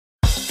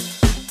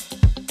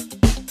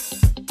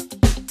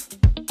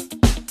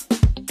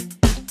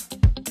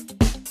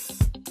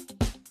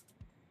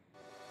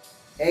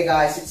Hey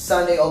guys, it's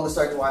Sunday, August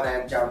 31. I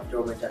am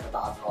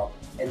Jam.com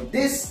and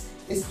this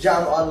is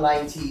Jam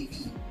Online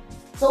TV.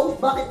 So,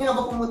 bakit nga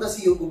ba pumunta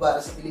si Yugo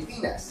para sa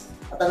Pilipinas?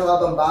 At ano nga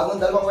bang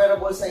bagong dalawang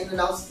wearables na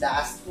in-announce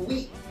last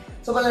week?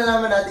 So,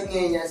 malalaman natin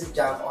ngayon yan sa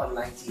Jam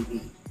Online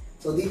TV.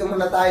 So, dito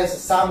muna tayo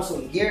sa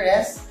Samsung Gear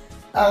S.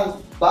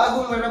 Ang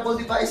bagong wearable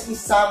device ni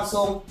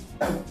Samsung,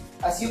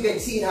 as you can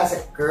see, it has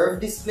a curved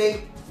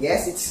display.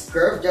 Yes, it's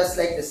curved just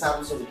like the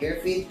Samsung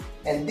Gear Fit.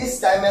 And this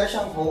time, meron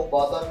siyang home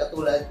button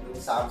katulad ng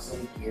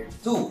Samsung Gear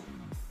 2.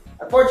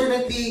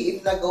 Unfortunately,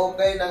 if nag-go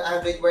kayo ng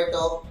Android wear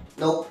to,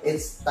 nope,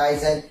 it's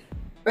Tizen.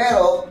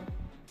 Pero,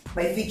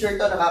 may feature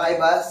to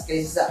nakakaiba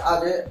kaysa sa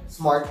other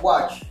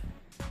smartwatch.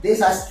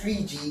 This has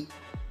 3G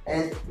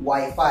and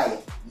Wi-Fi.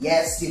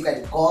 Yes, you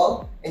can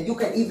call and you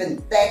can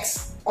even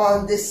text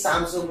on this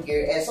Samsung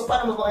Gear S. So,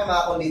 paano mo ba kayo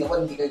makakon dito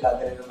kung hindi kayo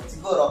gagawin naman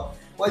siguro?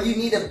 Well, you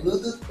need a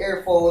Bluetooth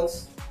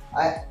earphones,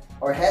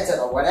 or headset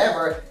or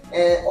whatever,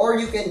 or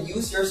you can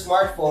use your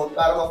smartphone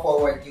para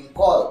ma-forward yung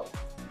call.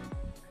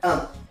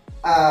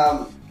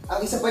 Ang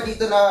isa pa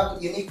dito na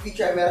unique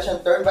feature ay meron siyang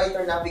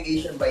turn-by-turn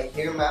navigation by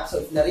hair map. So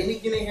if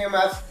narinig nyo na yung hair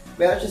maps,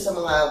 meron siya sa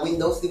mga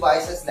Windows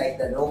devices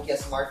like the Nokia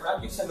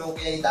smartphone. Yung sa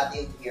Nokia yung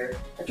dati yung Gear.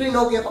 Actually,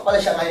 Nokia pa pala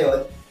siya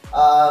ngayon.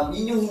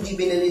 Yun yung hindi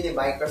binili ni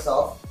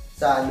Microsoft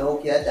sa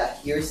Nokia, the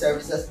Gear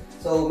services.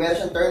 So meron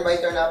siyang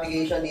turn-by-turn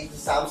navigation dito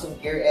sa Samsung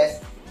Gear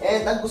S.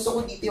 And ang gusto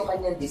ko dito yung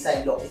kanyang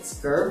design. Look, it's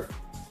curved.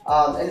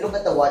 And look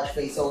at the watch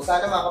face. So,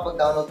 sana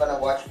makapag-download pa ng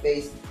watch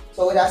face.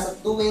 So, it has a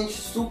 2-inch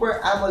Super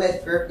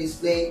AMOLED curved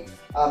display,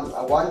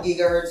 a 1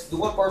 GHz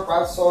dual-core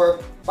processor,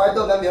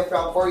 512 MB of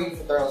RAM, 4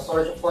 GB internal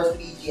storage, of course,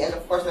 3G, and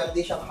of course, meron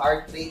din siyang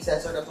heart rate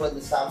sensor na tulad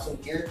ng Samsung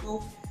Gear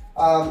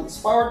 2.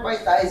 It's powered by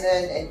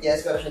Tizen, and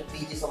yes, meron siyang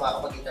 3G, so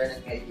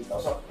makakapag-internet kayo dito.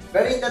 So,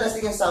 very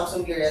interesting yung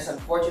Samsung Gear S.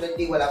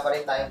 Unfortunately, wala pa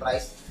rin tayong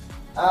price.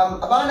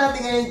 Abangan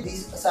natin ngayon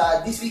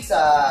this week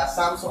sa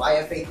Samsung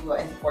IFA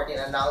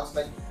 2014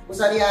 announcement kung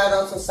saan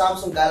i-announce yung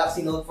Samsung Galaxy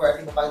Note 4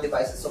 at iba pang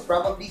devices. So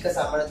probably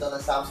kasama na ito ng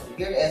Samsung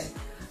Gear S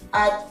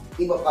at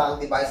iba pang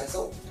devices.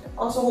 So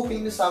also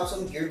hoping yung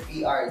Samsung Gear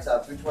VR, it's a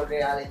virtual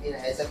reality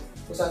na headset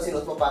kung saan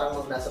sinuot mo parang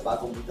nasa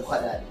bagong mundo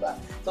ka na, diba?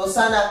 So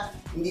sana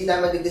hindi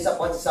na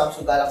mag-disappoint sa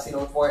Samsung Galaxy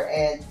Note 4,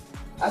 and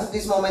as of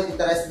this moment,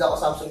 interested ako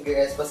sa Samsung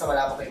Gear S basta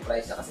malaman ko yung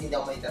price niya kasi hindi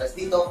ako ma-interest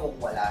dito kung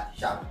wala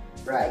siyang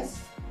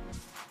price.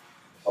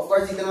 Of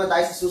course, dito naman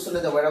tayo sa susunod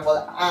na wearable,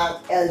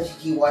 ang LG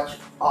G Watch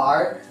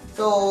R.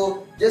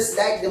 So, just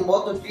like the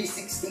Moto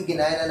 360,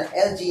 ginaya na ng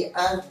LG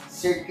ang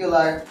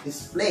circular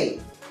display.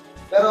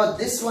 Pero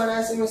this one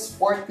has a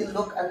sporty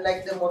look,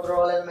 unlike the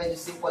Motorola na medyo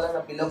simple lang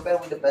na bilog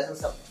pero with the bezel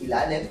sa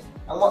ilalim.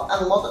 Ang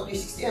Moto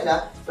 360 yun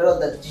pero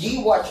the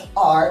G Watch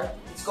R,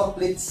 it's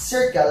complete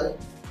circle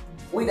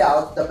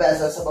without the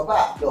bezel sa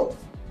baba. Look,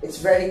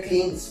 it's very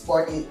clean,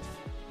 sporty.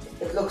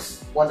 It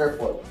looks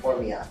wonderful for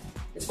me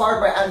It's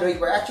powered by Android,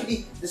 where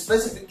actually the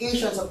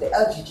specifications of the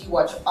LG G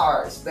Watch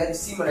R is very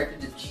similar to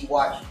the G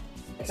Watch,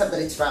 except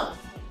that it's round,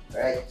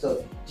 right?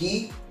 So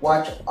G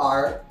Watch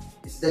R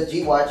is the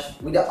G Watch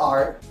with the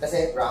R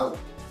kasi round,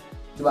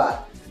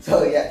 diba?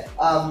 So yeah,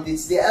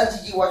 it's the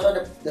LG G Watch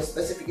R. The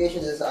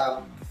specifications is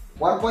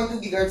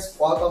 1.2 GHz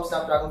Qualcomm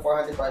Snapdragon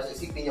 400 processor.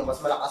 Isipin nyo, mas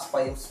malakas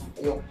pa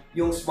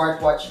yung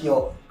smartwatch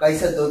nyo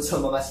kaysa doon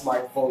sa mga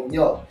smartphone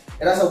nyo.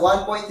 It has a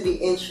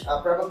 1.3-inch,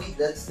 probably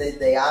that's the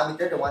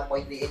diameter, the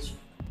 1.3-inch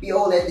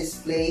POLED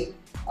display.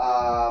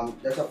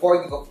 There's a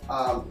 4 GB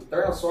of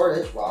internal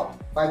storage, wow,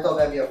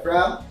 512 MB of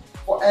RAM,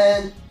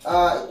 and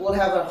it will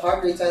have a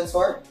heart rate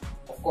sensor.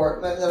 Of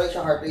course, meron na rin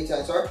siyang heart rate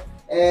sensor,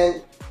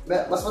 and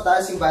mas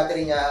mataas yung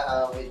battery niya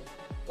with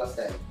plus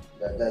 10.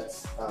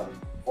 That's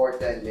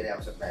 410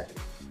 mAh of battery.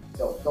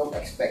 So don't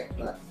expect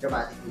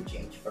dramatically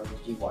change from the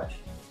G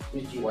Watch to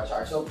the G Watch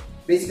R. So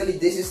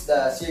basically, this is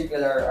the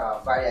circular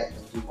variant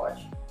of G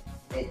Watch.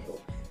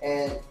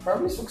 And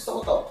probably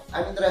gusto ko to.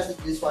 I'm interested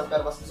in this one,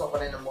 pero mas gusto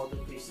ko rin ng Moto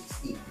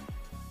 360.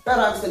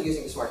 Pero I'm still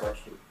using the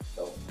smartwatch too.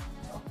 So,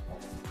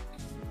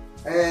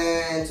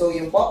 and so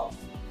yun po.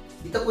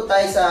 Dito po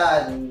tayo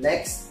sa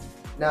next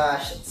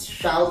na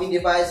Xiaomi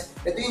device.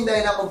 Ito yung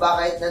dahilan kung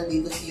bakit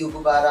nandito si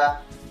Yugo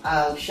para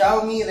ang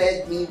Xiaomi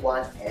Redmi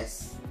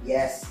 1S.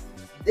 Yes,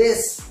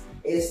 this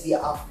is the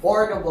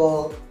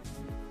affordable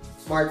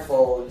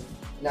smartphone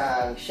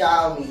ng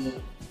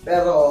Xiaomi,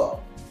 pero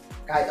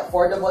kahit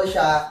affordable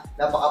siya,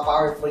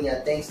 napaka-powerful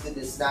niya thanks to the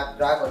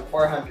Snapdragon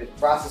 400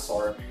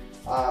 processor.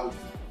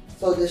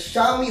 So the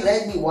Xiaomi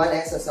Redmi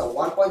 1X has a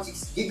 1.6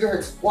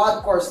 GHz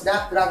quad-core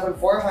Snapdragon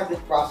 400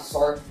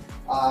 processor.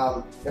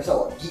 There's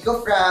a gig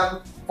of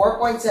RAM,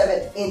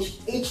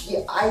 4.7-inch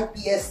HD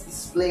IPS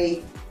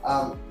display,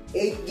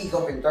 8 GB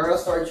of internal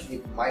storage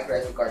with micro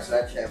SD card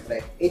slot,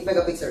 syempre. 8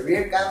 megapixel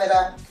rear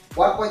camera,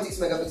 1.6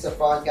 megapixel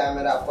front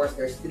camera. Of course,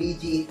 there's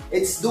 3G.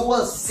 It's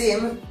dual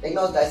SIM. Take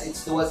note, guys, it's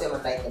dual SIM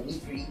unlike the Mi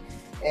 3.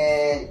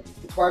 And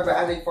it's powered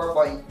by Android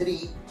 4.3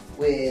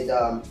 with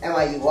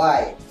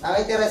MIUI. Ang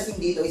interesting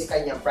dito is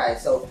kanyang price.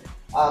 So,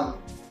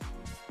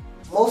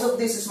 most of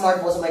these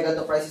smartphones, oh my god,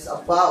 the price is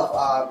above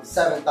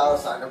 7,000.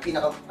 Ang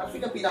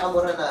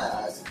pinakamura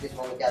na sa this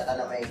moment yata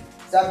na may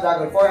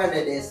Snapdragon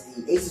 400 is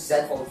the Asus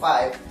Zenfone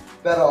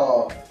 5.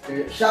 Pero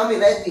the Xiaomi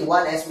Redmi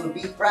 1S will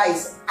be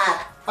priced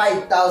at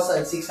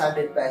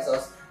 5,600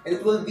 pesos. And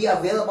it will be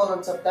available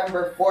on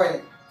September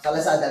 4. Sa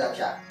Lazada lang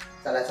siya.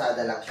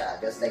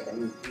 Just like the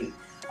Mi 3.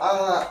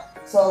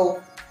 So,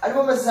 ano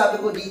ba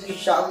masasabi ko dito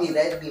yung Xiaomi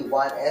Redmi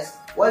 1S?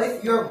 Well,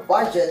 if your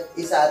budget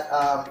is at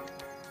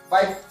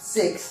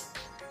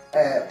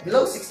 5,600,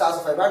 below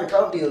 6,500,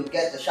 probably you'll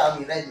get the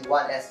Xiaomi Redmi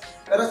 1S.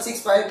 Pero at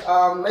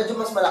 6,500, medyo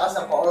mas malakas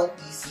ang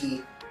kaunti si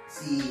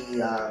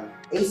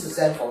Asus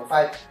Zenfone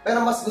 5.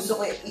 Pero mas gusto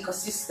ko yung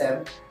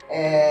ecosystem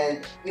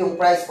and yung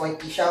price point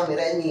ni Xiaomi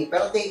Redmi.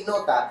 Pero take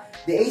note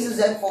the Asus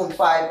Zenfone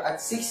 5 at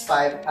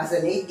 6,500 has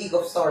an 8GB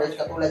of storage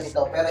katulad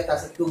nito, pero it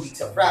has a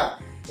 2GB of RAM.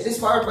 It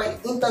is powered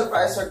by Intel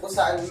processor kung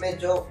saan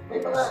medyo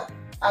may mga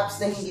apps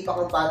na hindi pa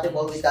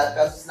compatible with that,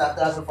 pero sa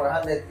Snapdragon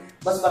 400,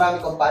 mas marami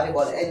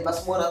compatible and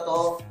mas mura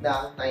to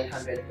ng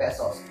 900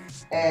 pesos.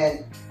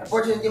 And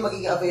unfortunately,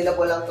 magiging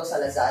available lang to sa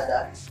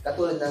Lazada,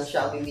 katulad ng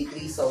Xiaomi Mi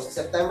 3. So,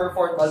 sa September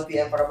 4, 12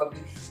 PM, probably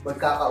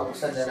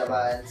magkakaubusan na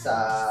naman sa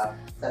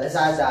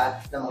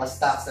Lazada ng mga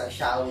stocks ng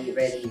Xiaomi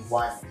Redmi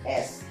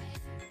 1S.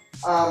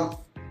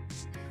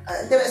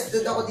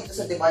 Interested ako dito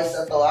sa device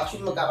na to.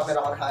 Actually,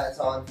 magkakamera ko na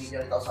hands-on video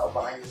nito. So,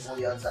 abangan niyo po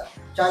yun sa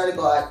channel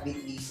ko at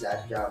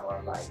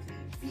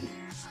bit.ly/jamonlinetv.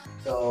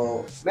 So,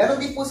 meron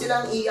din po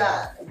silang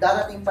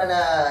darating pa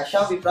na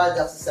Xiaomi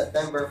products sa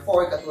September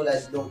 4 katulad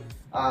ng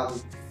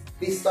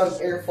piston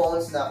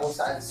earphones na kung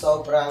saan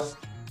sobrang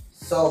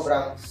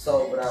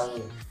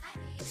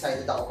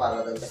excited ako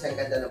para doon kasi ang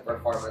ganda ng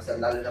performance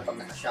lalo na pag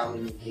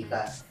naka-Xiaomi Mi 3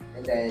 ka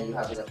and then you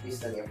have the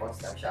piston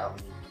earphones ng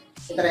Xiaomi.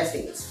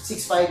 Interesting. It's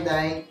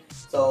 659,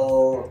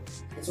 so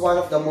it's one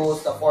of the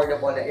most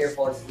affordable na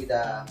earphones with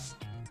a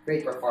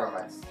great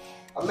performance.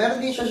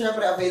 Meron din siya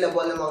syempre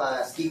available ng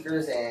mga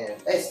stickers,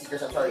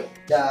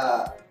 the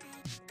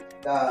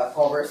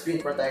cover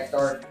screen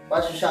protector.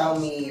 Para sa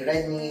Xiaomi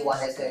Redmi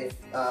 1S if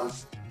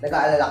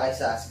nag-aalala kayo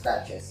sa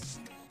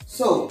scratches.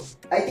 So,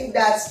 I think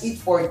that's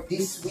it for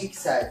this week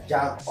sa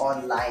Jam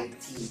Online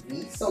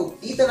TV. So,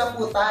 dito na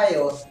po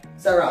tayo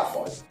sa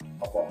raffle.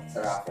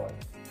 Sa raffle.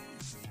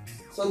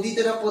 So,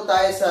 dito na po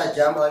tayo sa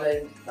Jam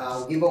Online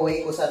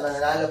giveaway kung saan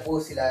mananalo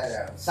po sila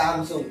ng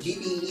Samsung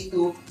GT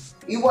E2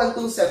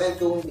 E1272,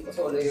 hindi ko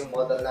sa ulo yung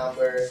model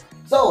number.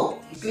 So,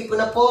 i-click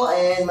ko na po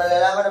and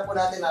malalaman na po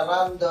natin na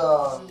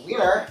random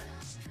winner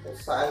kung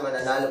saan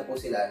mananalo po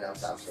sila ng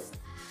Samsung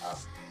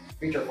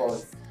feature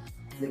phone,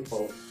 flip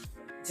phone.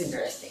 It's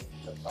interesting.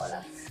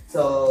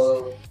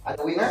 So,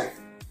 ano winner?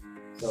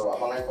 So,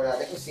 abangan po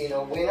natin kung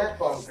sino ang winner.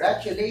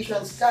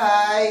 Congratulations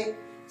kay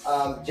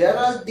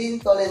Geraldine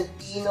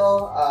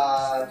Tolentino.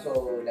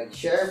 So,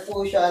 nag-share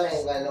po siya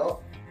ng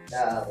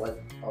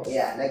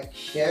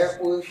nag-share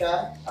po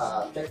siya.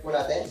 Check po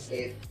natin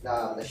if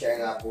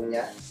na-share nga po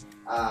niya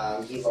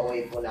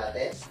giveaway po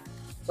natin.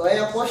 So,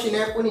 ayan po,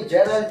 shinare po ni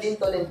Geraldine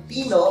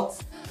Tolentino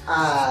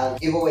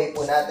giveaway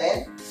po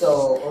natin.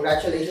 So,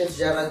 congratulations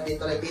Geraldine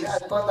Tolentino.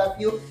 I'll contact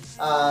you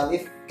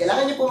if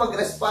kailangan niyo po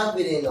mag-respond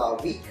within a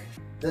week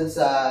dun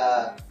sa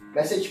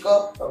message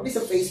ko, probably sa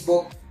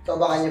Facebook. So,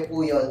 abangan niyo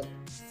po yun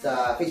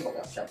sa Facebook.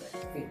 Siyempre,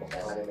 Facebook.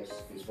 Kaya nga may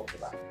Facebook,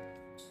 diba?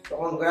 So,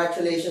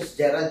 congratulations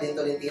Geraldine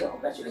Tolentino.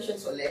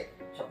 Congratulations ulit.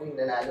 Siya po yung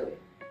nanalo eh.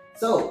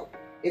 So,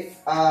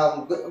 if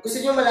gusto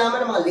niyo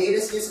malaman ng mga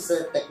latest news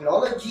sa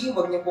technology,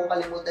 huwag niyo pong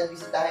kalimutan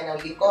bisitahin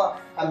ang link ko.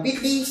 Ang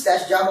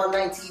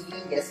bit.ly/jamonlinetv.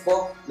 Yes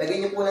po. Lagay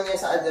niyo po lang yan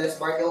sa address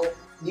bar nyo.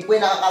 Hindi po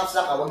yung naka-caps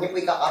lock. Huwag niyo po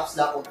i-caps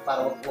lock para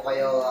huwag po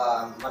kayo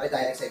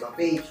ma-redirect sa ibang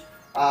page.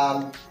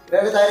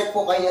 Re-redirect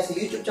po kayo niya sa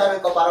YouTube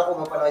channel ko para po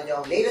mapanood niyo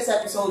ang latest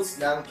episodes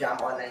ng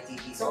Jam Online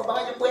TV. So,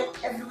 abangan niyo po yan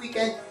every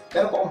weekend.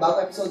 Meron po akong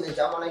bagong episode ng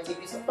Jam Online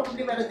TV. So,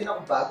 probably meron din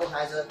akong bagong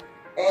hassle.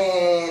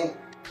 And,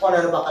 kung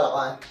ano ba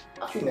kalakuan.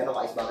 Actually, meron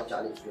ka isbangan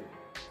challenge ko.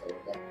 So,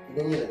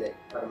 tignan niyo na din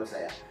para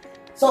masaya.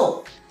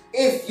 So,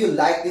 if you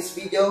like this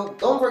video,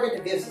 don't forget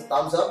to give us a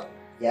thumbs up.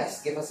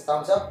 Yes, give us a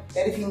thumbs up.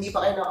 And if hindi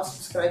pa kayo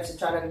nakasubscribe sa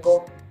channel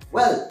ko,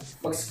 well,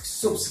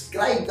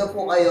 mag-subscribe na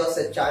po kayo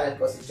sa channel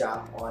ko sa Jam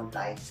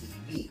Online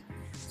TV.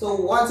 So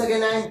once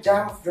again, I'm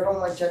Jam of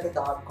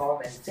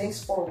JeromeManchete.com and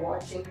thanks for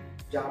watching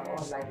Jam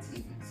Online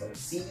TV. So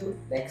see you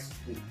next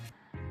week.